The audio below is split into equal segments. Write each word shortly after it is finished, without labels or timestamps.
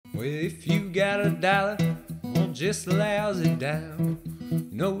Well, if you got $1 on just a lousy down,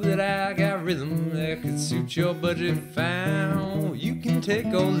 know that I got rhythm that could suit your budget fine. You can take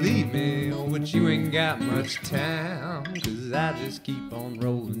or leave me, but you ain't got much time, 'cause I just keep on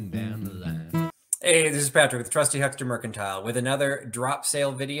rolling down the line. Hey, this is Patrick with Trusty Huckster Mercantile with another drop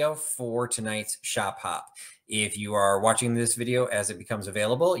sale video for tonight's Shop Hop. If you are watching this video as it becomes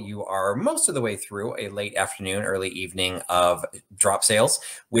available, you are most of the way through a late afternoon, early evening of drop sales,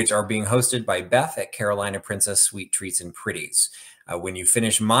 which are being hosted by Beth at Carolina Princess Sweet Treats and Pretties. When you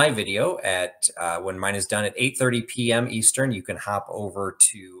finish my video at when mine is done at 8:30 p.m. Eastern, you can hop over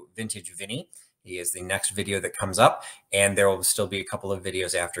to Vintage Vinny. He is the next video that comes up, and there will still be a couple of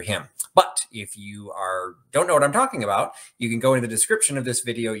videos after him. But if you don't know what I'm talking about, you can go into the description of this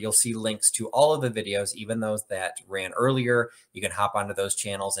video. You'll see links to all of the videos, even those that ran earlier. You can hop onto those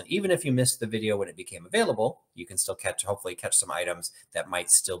channels. And even if you missed the video when it became available, you can still hopefully catch some items that might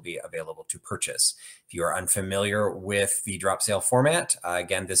still be available to purchase. If you are unfamiliar with the drop sale format,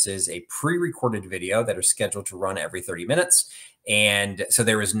 again, this is a pre-recorded video that are scheduled to run every 30 minutes. And so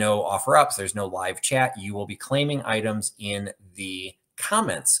there is no offer ups, there's no live chat. You will be claiming items in the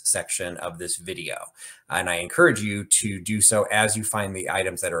comments section of this video. And I encourage you to do so as you find the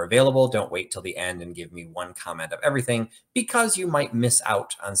items that are available. Don't wait till the end and give me one comment of everything, because you might miss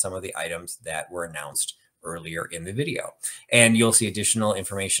out on some of the items that were announced earlier in the video. And you'll see additional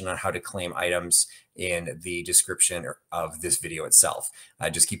information on how to claim items in the description of this video itself.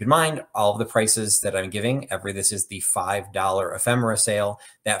 Just keep in mind all of the prices that I'm giving. This is the $5 ephemera sale.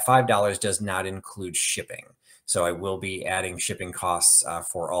 That $5 does not include shipping. So I will be adding shipping costs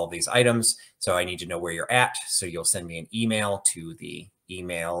for all of these items. So I need to know where you're at. So you'll send me an email to the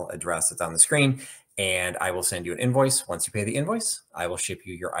email address that's on the screen, and I will send you an invoice. Once you pay the invoice, I will ship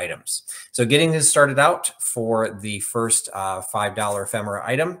you your items. So getting this started out for the first $5 ephemera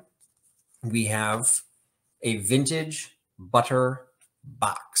item, we have a vintage butter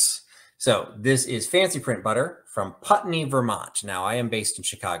box. So this is fancy print butter from Putney, Vermont. Now, I am based in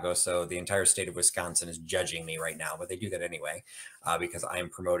Chicago, so the entire state of Wisconsin is judging me right now, but they do that anyway because I am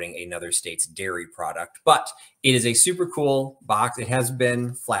promoting another state's dairy product. But it is a super cool box. It has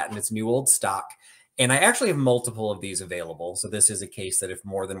been flattened. It's new old stock. And I actually have multiple of these available. So this is a case that if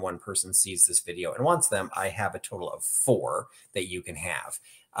more than one person sees this video and wants them, I have a total of 4 that you can have.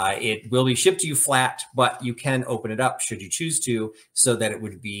 It will be shipped to you flat, but you can open it up should you choose to, so that it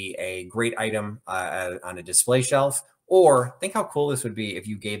would be a great item on a display shelf. Or think how cool this would be if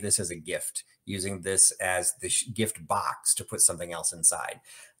you gave this as a gift, using this as the gift box to put something else inside.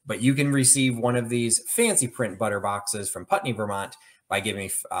 But you can receive one of these fancy print butter boxes from Putney, Vermont by giving me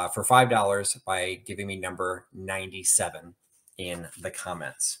for $5 by giving me number 97 in the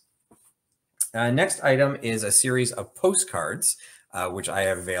comments. Next item is a series of postcards, which I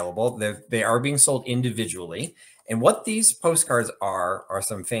have available. They are being sold individually. And what these postcards are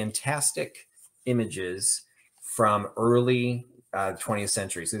some fantastic images from early 20th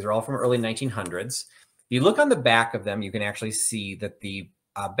century. So these are all from early 1900s. If you look on the back of them, you can actually see that the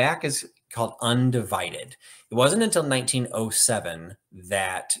back is called undivided. It wasn't until 1907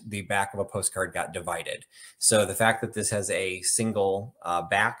 that the back of a postcard got divided. So the fact that this has a single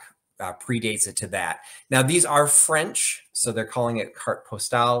back predates it to that. Now, these are French, so they're calling it carte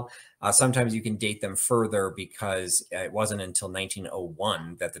postale. Sometimes you can date them further because it wasn't until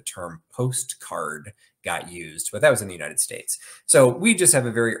 1901 that the term postcard got used, but that was in the United States. So we just have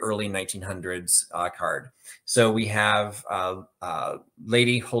a very early 1900s card. So we have a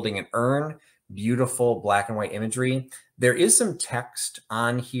lady holding an urn, beautiful black and white imagery. There is some text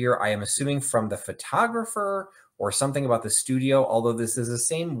on here, I am assuming from the photographer or something about the studio, although this is the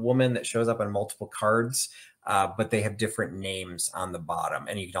same woman that shows up on multiple cards, but they have different names on the bottom.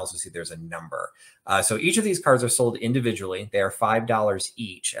 And you can also see there's a number. So each of these cards are sold individually. They are $5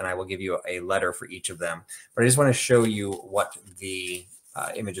 each, and I will give you a letter for each of them. But I just want to show you what the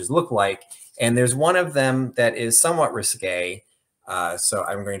images look like. And there's one of them that is somewhat risque. So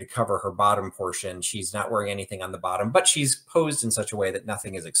I'm going to cover her bottom portion. She's not wearing anything on the bottom, but she's posed in such a way that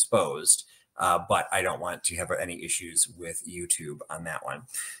nothing is exposed. But I don't want to have any issues with YouTube on that one.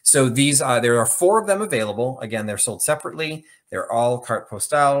 So these, there are 4 of them available. Again, they're sold separately. They're all carte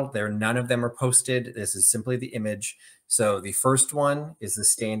postale. None of them are posted. This is simply the image. So the first one is the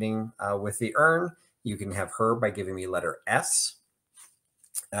standing with the urn. You can have her by giving me letter S.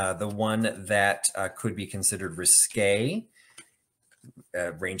 The one that could be considered risque,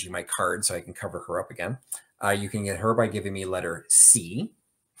 arranging my card so I can cover her up again. You can get her by giving me letter C.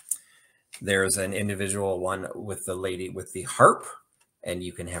 There's an individual one with the lady with the harp, and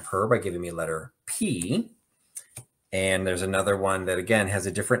you can have her by giving me letter P. And there's another one that, again, has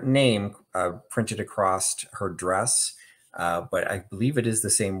a different name printed across her dress. But I believe it is the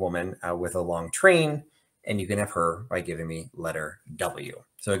same woman with a long train. And you can have her by giving me letter W.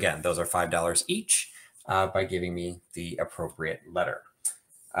 So again, those are $5 each by giving me the appropriate letter.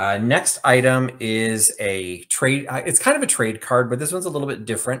 Next item is a trade. It's kind of a trade card, but this one's a little bit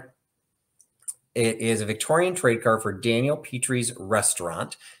different. It is a Victorian trade card for Daniel Petrie's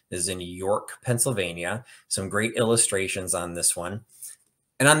Restaurant. This is in York, Pennsylvania. Some great illustrations on this one.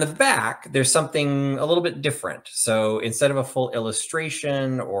 And on the back, there's something a little bit different. So instead of a full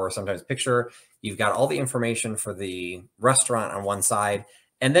illustration or sometimes picture, you've got all the information for the restaurant on one side,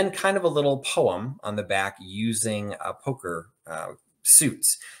 and then kind of a little poem on the back using poker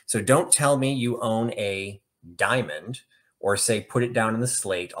suits. So don't tell me you own a diamond or say, put it down in the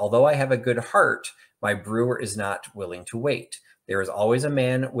slate. Although I have a good heart, my brewer is not willing to wait. There is always a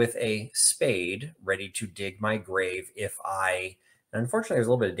man with a spade ready to dig my grave if I... And unfortunately, there's a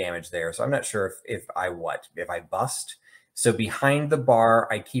little bit of damage there. So I'm not sure if I bust. So behind the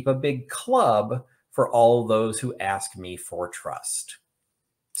bar, I keep a big club for all those who ask me for trust.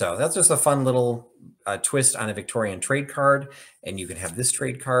 So that's just a fun little twist on a Victorian trade card. And you can have this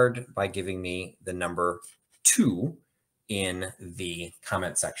trade card by giving me the number 2 in the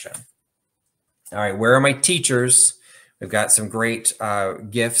comment section. All right, where are my teachers? We've got some great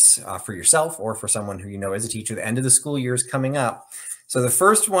gifts for yourself or for someone who you know is a teacher. The end of the school year is coming up. So the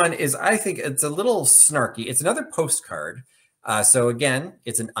first one is, I think it's a little snarky. It's another postcard. So again,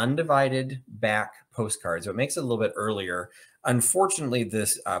 it's an undivided back postcard. So it makes it a little bit earlier. Unfortunately,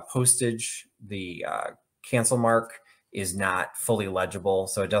 this postage, the cancel mark is not fully legible.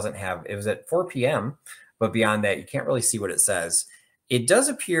 So it doesn't have, it was at 4 p.m. But beyond that, you can't really see what it says. It does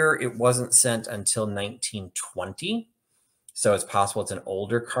appear it wasn't sent until 1920. So it's possible it's an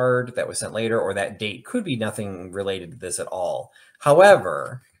older card that was sent later, or that date could be nothing related to this at all.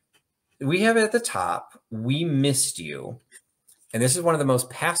 However, we have it at the top, "We missed you." And this is one of the most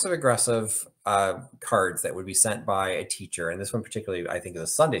passive-aggressive cards that would be sent by a teacher. And this one particularly, I think, is a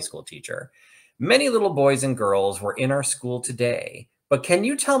Sunday school teacher. "Many little boys and girls were in our school today, but can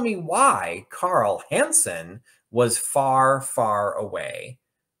you tell me why Carl Hansen was far, far away?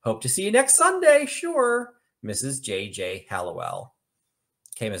 Hope to see you next Sunday, sure. Mrs. J.J. Hallowell."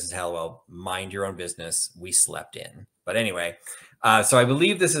 Okay, Mrs. Hallowell, mind your own business. We slept in. But anyway, so I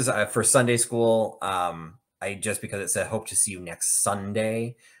believe this is for Sunday school. Just because it said hope to see you next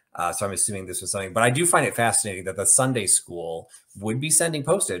Sunday. So I'm assuming this was something, but I do find it fascinating that the Sunday school would be sending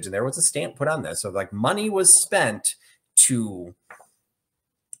postage, and there was a stamp put on this. So like money was spent to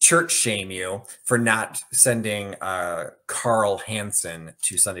church shame you for not sending Carl Hansen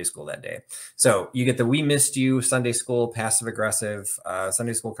to Sunday school that day. So you get the "We Missed You" Sunday school passive aggressive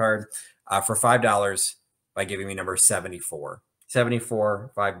Sunday school card for $5 by giving me number 74.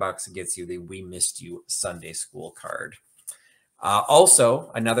 74, $5 gets you the "We Missed You" Sunday school card.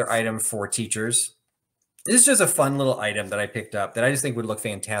 Also, another item for teachers. This is just a fun little item that I picked up that I just think would look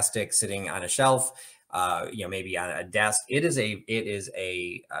fantastic sitting on a shelf, maybe on a desk. It is a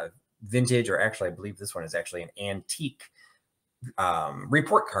vintage, or actually, I believe this one is actually an antique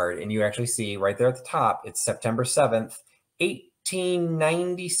report card. And you actually see right there at the top, it's September 7th,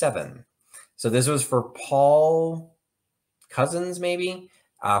 1897. So this was for Paul Cousins, maybe,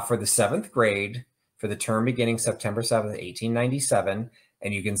 for the 7th grade for the term beginning September 7th, 1897.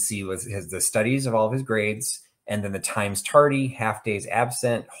 And you can see with the studies of all of his grades, and then the times tardy, half days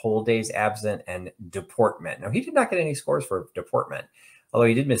absent, whole days absent, and deportment. Now, he did not get any scores for deportment, although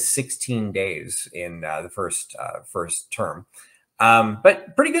he did miss 16 days in the first term.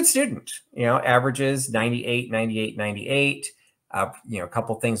 But pretty good student, averages 98, 98, 98. A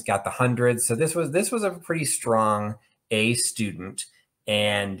couple things got the hundreds. So this was a pretty strong A student.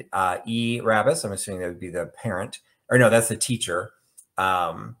 And E. Rabbis, I'm assuming that would be the parent, or no, that's the teacher,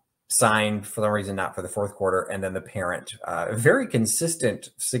 signed for some reason, not for the 4th quarter. And then the parent, a very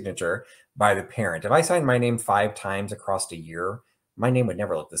consistent signature by the parent. If I signed my name 5 times across a year, my name would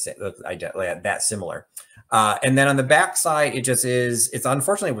never look the same, that similar. And then on the back side, it's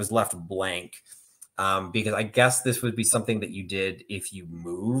unfortunately it was left blank because I guess this would be something that you did if you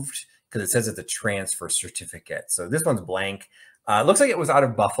moved, because it says it's a transfer certificate. So this one's blank. It looks like it was out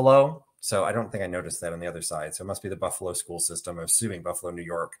of Buffalo. So I don't think I noticed that on the other side. So it must be the Buffalo school system. I'm assuming Buffalo, New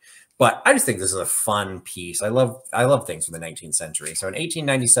York. But I just think this is a fun piece. I love things from the 19th century. So an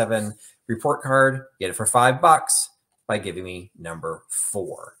 1897 report card, get it for $5 by giving me number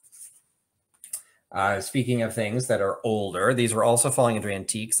 4. Speaking of things that are older, these were also falling into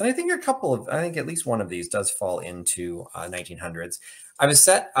antiques. And I think I think at least one of these does fall into 1900s. I was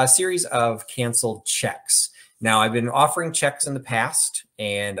set a series of canceled checks. Now, I've been offering checks in the past,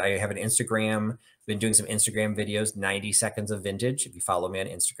 and I have an Instagram, been doing some Instagram videos, 90 seconds of vintage. If you follow me on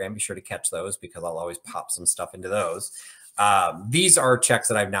Instagram, be sure to catch those because I'll always pop some stuff into those. These are checks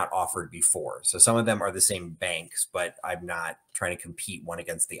that I've not offered before. So some of them are the same banks, but I'm not trying to compete one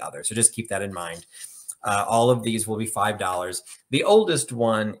against the other. So just keep that in mind. All of these will be $5. The oldest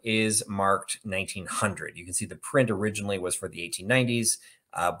one is marked 1900. You can see the print originally was for the 1890s.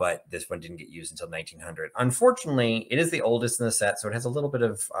 But this one didn't get used until 1900. Unfortunately, it is the oldest in the set, so it has a little bit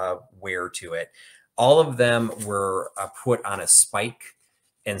of wear to it. All of them were put on a spike,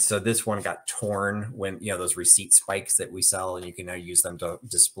 and so this one got torn when, you know, those receipt spikes that we sell, and you can now use them to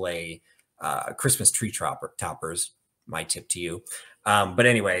display Christmas tree toppers. My tip to you. But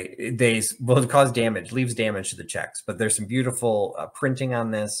anyway, they will cause damage, leaves damage to the checks. But there's some beautiful printing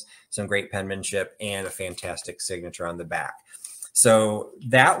on this, some great penmanship, and a fantastic signature on the back. So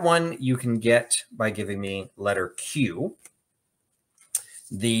that one you can get by giving me letter Q.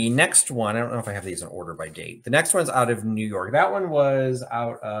 The next one, I don't know if I have these in order by date. The next one's out of New York. That one was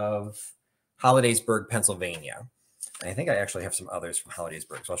out of Hollidaysburg, Pennsylvania. And I think I actually have some others from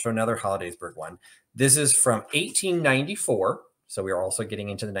Hollidaysburg. So I'll show another Hollidaysburg one. This is from 1894. So we are also getting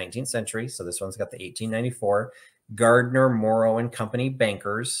into the 19th century. So this one's got the 1894 Gardner, Morrow and Company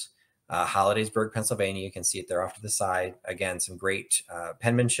Bankers. Hollidaysburg, Pennsylvania. You can see it there off to the side. Again, some great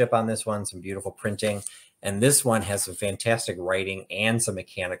penmanship on this one, some beautiful printing. And this one has some fantastic writing and some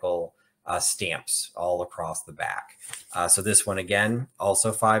mechanical stamps all across the back. So this one, again,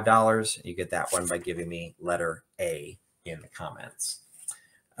 also $5. You get that one by giving me letter A in the comments.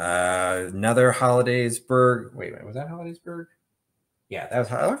 Another Hollidaysburg. Wait, was that Hollidaysburg? Yeah, that was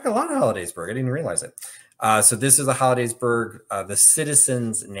a lot of Hollidaysburg. I didn't realize it. So this is a Hollidaysburg, the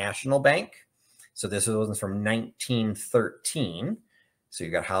Citizens National Bank. So this was from 1913. So you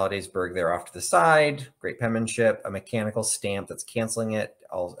got Hollidaysburg there off to the side, great penmanship, a mechanical stamp that's canceling it.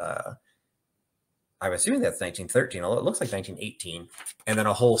 I'm assuming that's 1913, although it looks like 1918. And then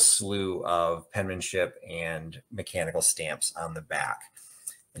a whole slew of penmanship and mechanical stamps on the back.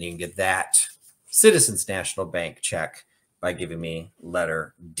 And you can get that Citizens National Bank check by giving me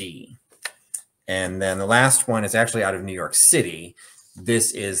letter D. And then the last one is actually out of New York City.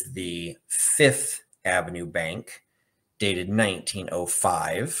 This is the Fifth Avenue Bank, dated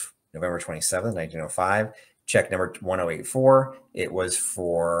 1905, November 27th, 1905. Check number 1084. It was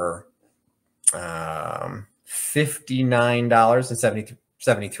for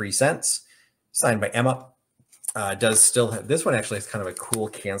 $59.73, signed by Emma. Does still have, this one actually has kind of a cool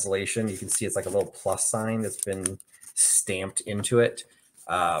cancellation. You can see it's like a little plus sign that's been stamped into it.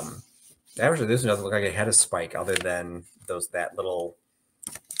 Actually, this one doesn't look like it had a spike other than that little,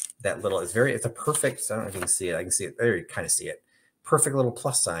 it's a perfect, I don't know if you can see it. I can see it there. You kind of see it. Perfect little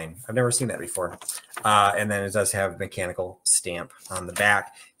plus sign. I've never seen that before. And then it does have a mechanical stamp on the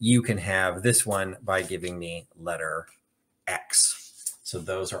back. You can have this one by giving me letter X. So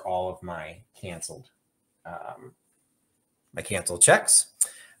those are all of my canceled checks.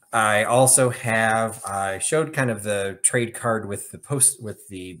 I also have, I showed kind of the trade card with the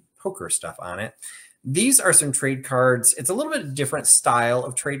poker stuff on it. These are some trade cards. It's a little bit different style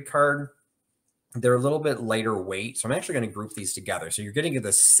of trade card. They're a little bit lighter weight. So I'm actually going to group these together. So you're getting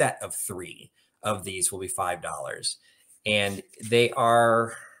the set of 3 of these will be $5. And they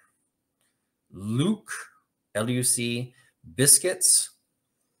are Luc biscuits,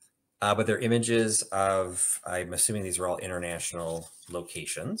 but they're images of, I'm assuming these are all international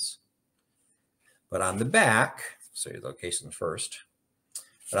locations. But on the back, so your locations first.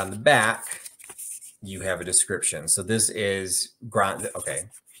 But on the back, you have a description. So this is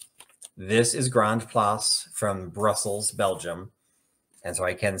this is Grand Place from Brussels, Belgium. And so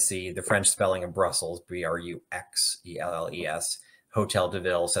I can see the French spelling of Brussels, Bruxelles. Hotel de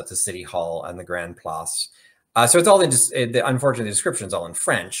Ville, so that's a city hall on the Grand Place. So it's all in just, unfortunately, the description is all in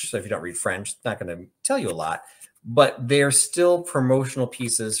French. So if you don't read French, it's not going to tell you a lot. But they're still promotional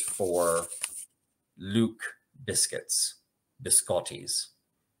pieces for Luc biscuits, biscottis.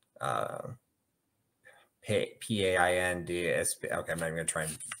 P-A-I-N-D-S. Okay, I'm not even going to try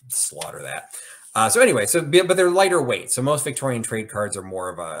and slaughter that. So anyway, but they're lighter weight. So most Victorian trade cards are more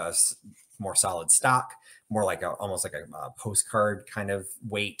of a more solid stock, more like almost like a postcard kind of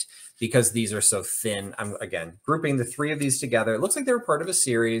weight, because these are so thin. I'm again grouping the 3 of these together. It looks like they were part of a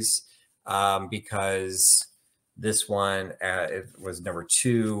series because this one it was number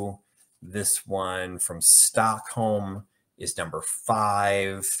 2. This one from Stockholm is number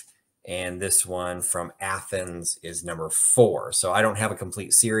 5. And this one from Athens is number 4. So I don't have a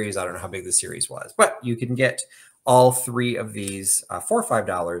complete series. I don't know how big the series was, but you can get all 3 of these for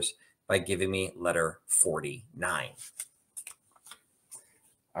 $5 by giving me letter 49.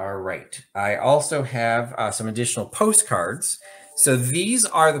 All right. I also have some additional postcards. So these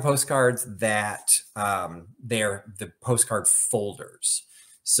are the postcards that they're the postcard folders.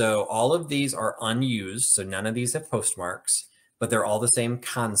 So all of these are unused. So none of these have postmarks, but they're all the same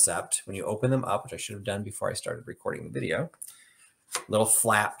concept. When you open them up, which I should have done before I started recording the video, little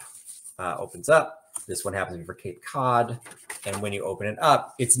flap opens up. This one happens to be for Cape Cod. And when you open it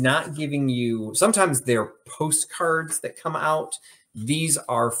up, it's not giving you, sometimes they're postcards that come out. These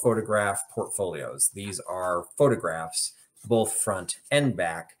are photograph portfolios. These are photographs, both front and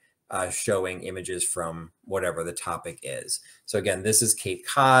back, showing images from whatever the topic is. So again, this is Cape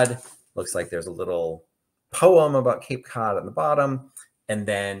Cod. Looks like there's a little poem about Cape Cod on the bottom, and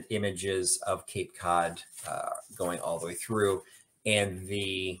then images of Cape Cod going all the way through. And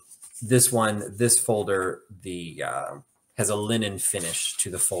this folder, has a linen finish to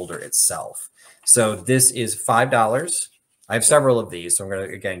the folder itself. So this is $5. I have several of these, so I'm going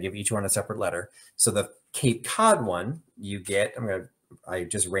to, again, give each one a separate letter. So the Cape Cod one, you get, I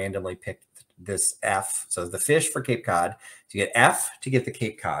just randomly picked this F. So the fish for Cape Cod. So you get F to get the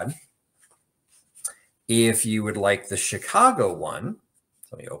Cape Cod. If you would like the Chicago one,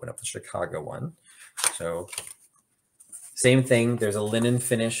 so let me open up the Chicago one. So same thing. There's a linen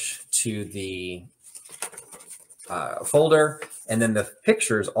finish to the folder. And then the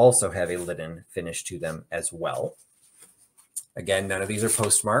pictures also have a linen finish to them as well. Again, none of these are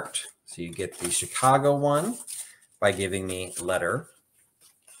postmarked. So you get the Chicago one by giving me letter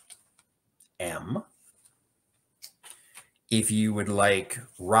M. If you would like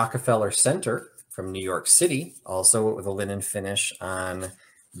Rockefeller Center from New York City, also with a linen finish on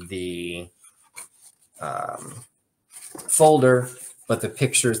the folder, but the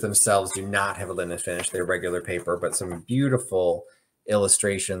pictures themselves do not have a linen finish. They're regular paper, but some beautiful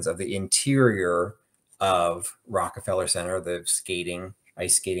illustrations of the interior of Rockefeller Center, the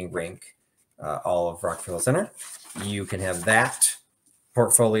ice skating rink, all of Rockefeller Center. You can have that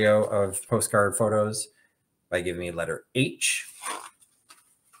portfolio of postcard photos by giving me letter H.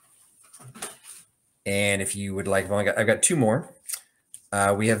 And if you would like, I've got two more.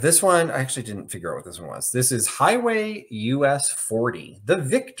 We have this one. I actually didn't figure out what this one was. This is Highway US 40, the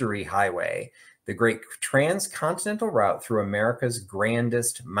Victory Highway, the great transcontinental route through America's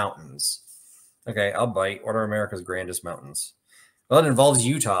grandest mountains. Okay, I'll bite. What are America's grandest mountains? Well, it involves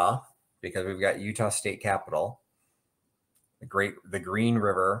Utah because we've got Utah State Capitol, the Green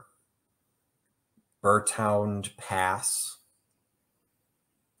River, Berthoud Pass,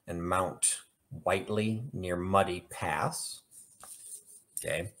 and Mount Whiteley near Muddy Pass.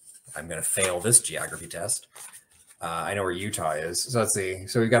 Okay, I'm going to fail this geography test. I know where Utah is. So let's see.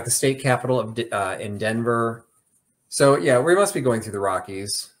 So we've got the state capital of in Denver. So yeah, we must be going through the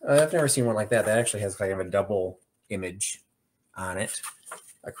Rockies. I've never seen one like that. That actually has kind of a double image on it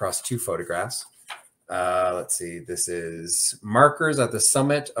across two photographs. Let's see. This is markers at the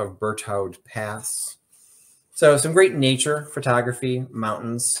summit of Berthoud Pass. So some great nature photography,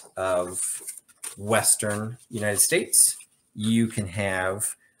 mountains of Western United States. You can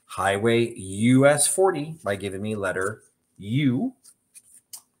have Highway US 40 by giving me letter U.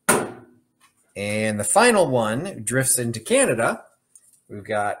 And the final one drifts into Canada. We've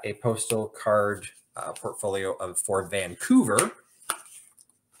got a postal card portfolio for Vancouver.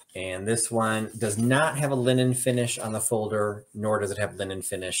 And this one does not have a linen finish on the folder, nor does it have linen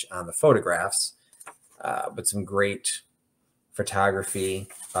finish on the photographs, but some great photography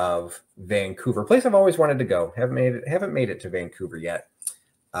of Vancouver, a place I've always wanted to go. Haven't made it to Vancouver yet.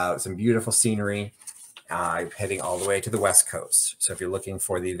 Some beautiful scenery, heading all the way to the West Coast. So if you're looking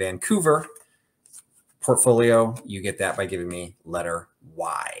for the Vancouver portfolio, you get that by giving me letter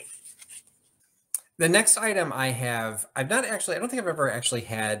Y. The next item I don't think I've ever actually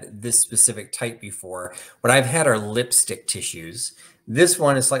had this specific type before. What I've had are lipstick tissues. This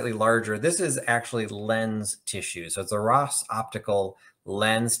one is slightly larger. This is actually lens tissue. So it's a Ross Optical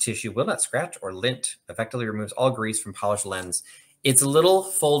lens tissue. Will not scratch or lint. Effectively removes all grease from polished lens. It's a little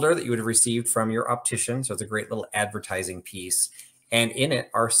folder that you would have received from your optician. So it's a great little advertising piece. And in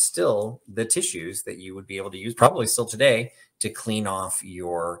it are still the tissues that you would be able to use, probably still today, to clean off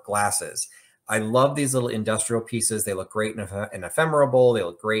your glasses. I love these little industrial pieces. They look great in an ephemera bowl. They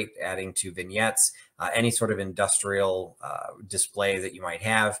look great adding to vignettes, any sort of industrial display that you might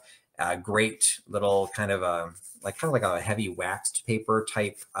have. Great little kind of like a heavy waxed paper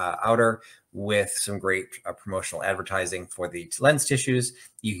type outer with some great promotional advertising for the lens tissues.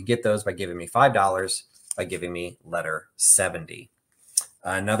 You can get those by giving me $5 by giving me letter 70.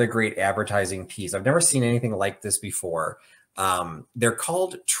 Another great advertising piece. I've never seen anything like this before. They're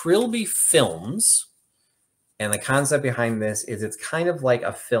called Trilby films. And the concept behind this is it's kind of like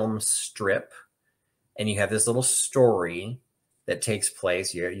a film strip. And you have this little story that takes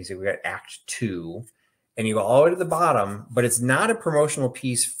place. You see we got Act 2. And you go all the way to the bottom, but it's not a promotional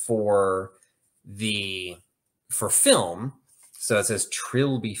piece for film. So it says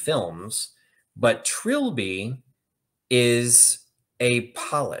Trilby Films, but Trilby is a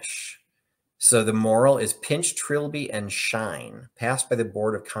polish. So the moral is pinch Trilby and shine, passed by the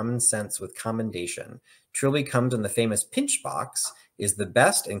board of common sense with commendation. Trilby comes in the famous pinch box, is the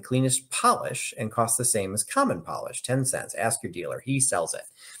best and cleanest polish, and costs the same as common polish, 10 cents. Ask your dealer, he sells it.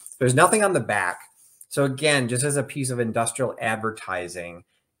 There's nothing on the back. So again, just as a piece of industrial advertising,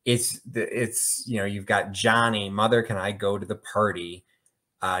 it's you've got Johnny, mother, can I go to the party?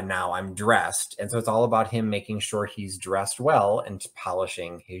 Now I'm dressed. And so it's all about him making sure he's dressed well and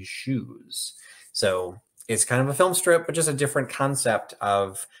polishing his shoes. So it's kind of a film strip, but just a different concept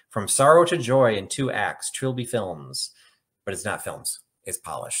of from sorrow to joy in 2 acts, Trilby Films, but it's not films, it's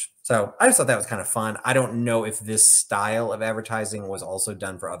polish. So I just thought that was kind of fun. I don't know if this style of advertising was also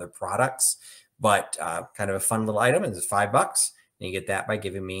done for other products, but kind of a fun little item, and it's $5. And you get that by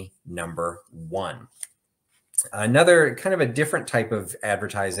giving me number 1. Another kind of a different type of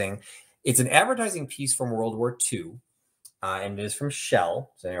advertising. It's an advertising piece from World War II, and it is from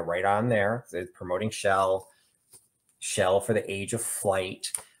Shell. So right on there, it's promoting Shell for the age of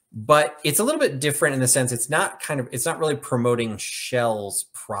flight. But it's a little bit different in the sense it's not really promoting Shell's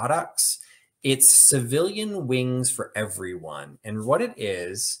products. It's civilian wings for everyone. And what it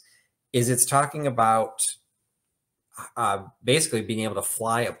is it's talking about basically being able to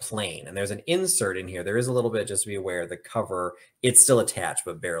fly a plane. And there's an insert in here. There is a little bit, just to be aware, the cover, it's still attached,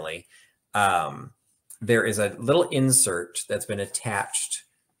 but barely. There is a little insert that's been attached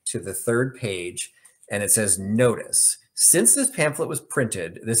to the 3rd page, and it says, notice, since this pamphlet was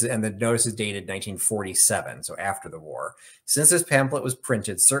printed, and the notice is dated 1947, so after the war. Since this pamphlet was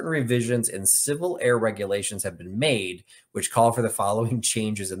printed, certain revisions in civil air regulations have been made, which call for the following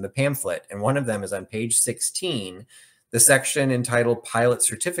changes in the pamphlet. And one of them is on page 16. The section entitled Pilot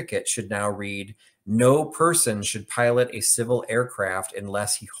Certificate should now read, no person should pilot a civil aircraft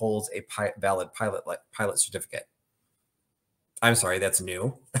unless he holds a valid pilot certificate. I'm sorry, that's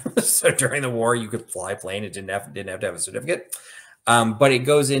new. So during the war, you could fly a plane. It didn't have to have a certificate. But it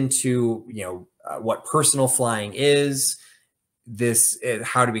goes into, what personal flying is,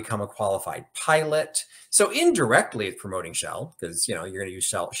 how to become a qualified pilot. So indirectly, it's promoting Shell because, you're going to use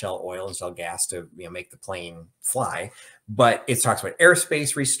Shell oil and Shell gas to, make the plane fly. But it talks about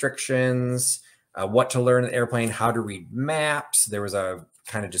airspace restrictions, what to learn in the airplane, how to read maps. There was a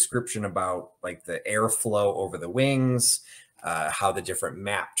kind of description about like the airflow over the wings, how the different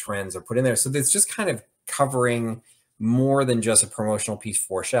map trends are put in there. So it's just kind of covering more than just a promotional piece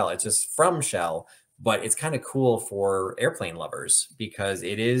for Shell. It's just from Shell, but it's kind of cool for airplane lovers because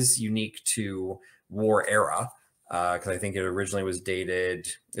it is unique to war era. Because I think it originally was dated,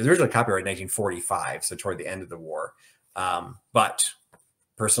 it was originally copyrighted in 1945, so toward the end of the war. But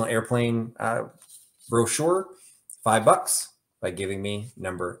personal airplane brochure, $5 by giving me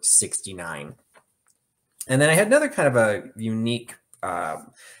number 69. And then I had another kind of a unique, I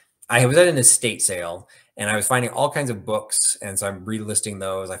was at an estate sale and I was finding all kinds of books. And so I'm relisting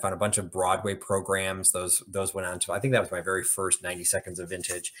those. I found a bunch of Broadway programs. Those went on to, I think that was my very first 90 seconds of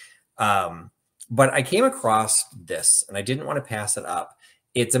vintage. But I came across this and I didn't want to pass it up.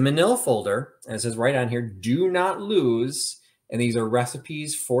 It's a manila folder and it says right on here, do not lose. And these are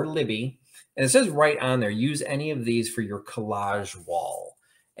recipes for Libby. And it says right on there, use any of these for your collage wall.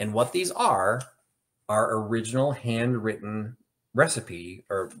 And what these are original handwritten recipes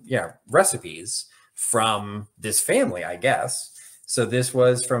from this family, I guess. So this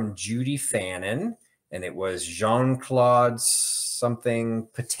was from Judy Fannin, and it was Jean-Claude something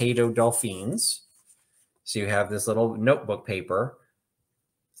Potato Dauphins. So you have this little notebook paper,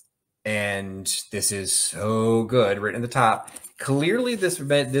 and this is so good, written at the top. Clearly, this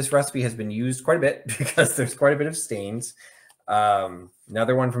recipe has been used quite a bit because there's quite a bit of stains.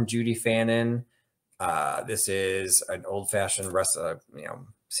 Another one from Judy Fannin. This is an old-fashioned,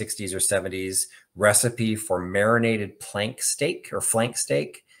 60s or 70s recipe for marinated flank steak.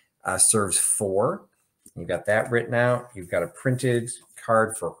 Serves 4. You've got that written out. You've got a printed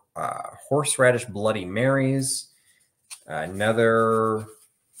card for horseradish Bloody Marys.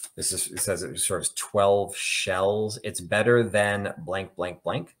 It says it serves 12 shells. It's better than blank, blank,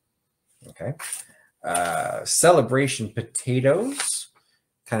 blank. Okay. Celebration potatoes,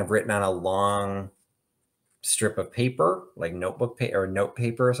 kind of written on a long strip of paper, like notebook paper or note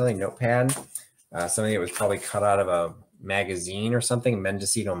paper or something, notepad. Something that was probably cut out of magazine or something,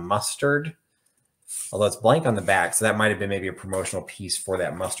 Mendocino mustard. Although it's blank on the back, so that might have been maybe a promotional piece for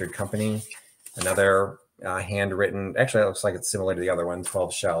that mustard company. Another handwritten, actually it looks like it's similar to the other one,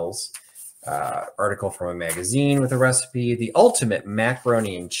 12 shells. Article from a magazine with a recipe. The ultimate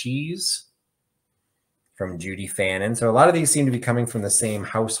macaroni and cheese from Judy Fannin. So a lot of these seem to be coming from the same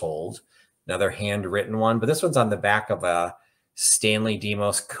household. Another handwritten one, but this one's on the back of a Stanley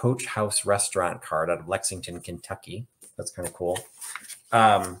Demos Coach House restaurant card out of Lexington, Kentucky. That's kind of cool.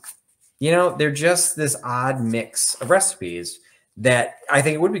 You know, they're just this odd mix of recipes that I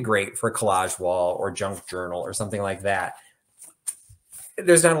think it would be great for a collage wall or junk journal or something like that.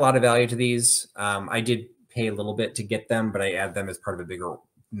 There's not a lot of value to these. I did pay a little bit to get them, but I add them as part of a bigger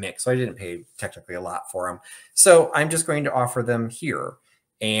mix. So I didn't pay technically a lot for them. So I'm just going to offer them here.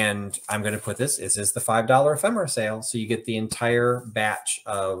 And I'm going to put this is the $5 ephemera sale. So you get the entire batch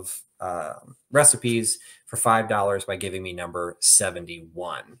of recipes for $5 by giving me number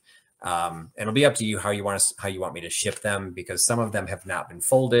 71. It'll be up to you how you want me to ship them, because some of them have not been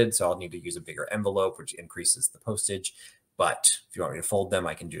folded. So I'll need to use a bigger envelope, which increases the postage. But if you want me to fold them,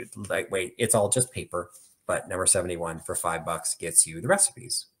 I can do it lightweight. It's all just paper, but number 71 for $5 gets you the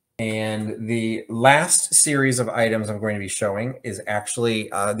recipes. And the last series of items I'm going to be showing is actually,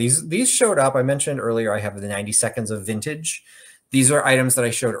 these showed up. I mentioned earlier, I have the 90 seconds of vintage. These are items that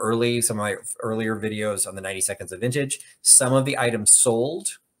I showed early, some of my earlier videos on the 90 seconds of vintage. Some of the items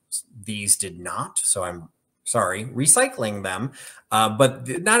sold, these did not. So I'm sorry, recycling them. But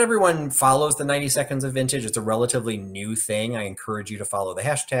not everyone follows the 90 seconds of vintage. It's a relatively new thing. I encourage you to follow the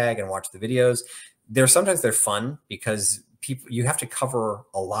hashtag and watch the videos. Sometimes they're fun because you have to cover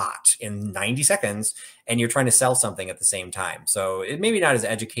a lot in 90 seconds and you're trying to sell something at the same time. So it may be not as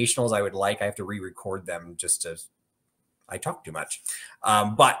educational as I would like. I have to re-record them just to, I talk too much.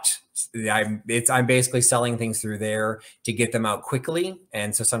 But I'm basically selling things through there to get them out quickly.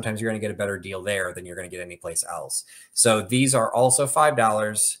 And so sometimes you're going to get a better deal there than you're going to get anyplace else. So these are also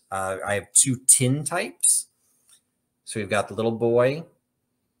 $5. I have two tin types. So we've got the little boy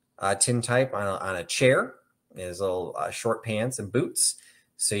tin type on a chair. His little short pants and boots.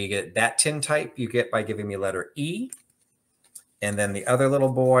 So you get that tin type you get by giving me letter E. And then the other little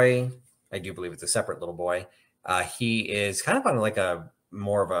boy, I do believe it's a separate little boy. He is kind of on like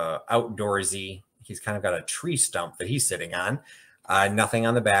more of a outdoorsy, he's kind of got a tree stump that he's sitting on. Nothing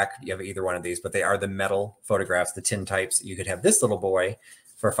on the back. You have either one of these, but they are the metal photographs, the tin types. You could have this little boy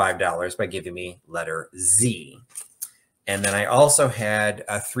for $5 by giving me letter Z. And then I also had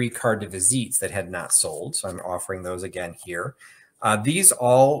 3 carte de visites that had not sold. So I'm offering those again here. These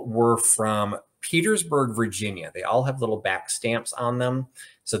all were from Petersburg, Virginia. They all have little back stamps on them.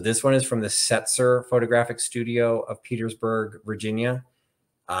 So this one is from the Setzer Photographic Studio of Petersburg, Virginia.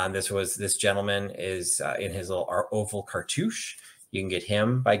 This gentleman is in his little oval cartouche. You can get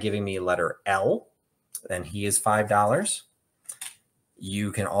him by giving me letter L. Then he is $5.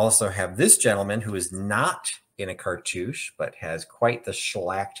 You can also have this gentleman who is not in a cartouche, but has quite the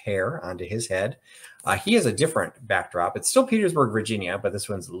shellacked hair onto his head. He has a different backdrop. It's still Petersburg, Virginia, but this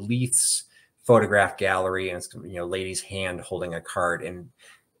one's Leith's Photograph Gallery, and it's lady's hand holding a card. And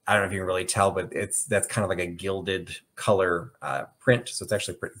I don't know if you can really tell, but that's kind of like a gilded color print, so it's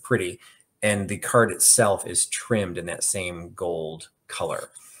actually pretty. And the card itself is trimmed in that same gold color.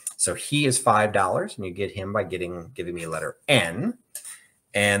 So he is $5, and you get him by giving me a letter N.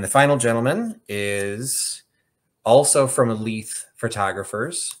 And the final gentleman is also from Leith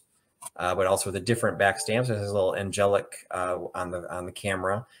Photographers, but also with a different back stamp. So it has a little angelic on the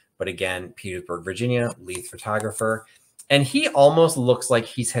camera. But again, Petersburg, Virginia, Leith Photographer. And he almost looks like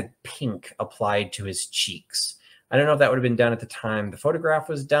he's had pink applied to his cheeks. I don't know if that would have been done at the time the photograph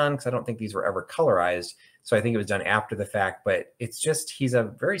was done, because I don't think these were ever colorized. So I think it was done after the fact. But it's just, he's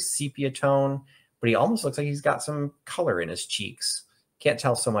a very sepia tone, but he almost looks like he's got some color in his cheeks. Can't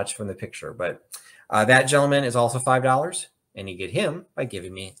tell so much from the picture, but that gentleman is also $5, and you get him by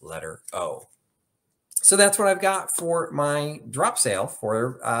giving me letter O. So that's what I've got for my drop sale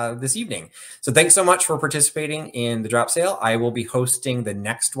for this evening. So thanks so much for participating in the drop sale. I will be hosting the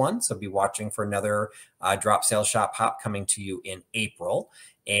next one, so be watching for another drop sale shop hop coming to you in April.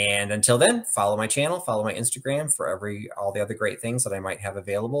 And until then, follow my channel, follow my Instagram for all the other great things that I might have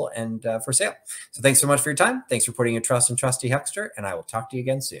available and for sale. So thanks so much for your time. Thanks for putting your trust in Trusty Huckster, and I will talk to you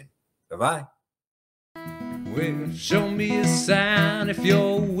again soon. Bye-bye. Well, show me a sign if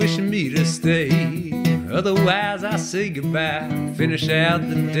you're wishing me to stay. Otherwise, I say goodbye, finish out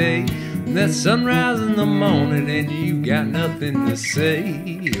the day. When that sunrise in the morning and you got nothing to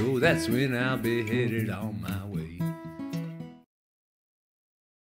say, oh, that's when I'll be headed on my way.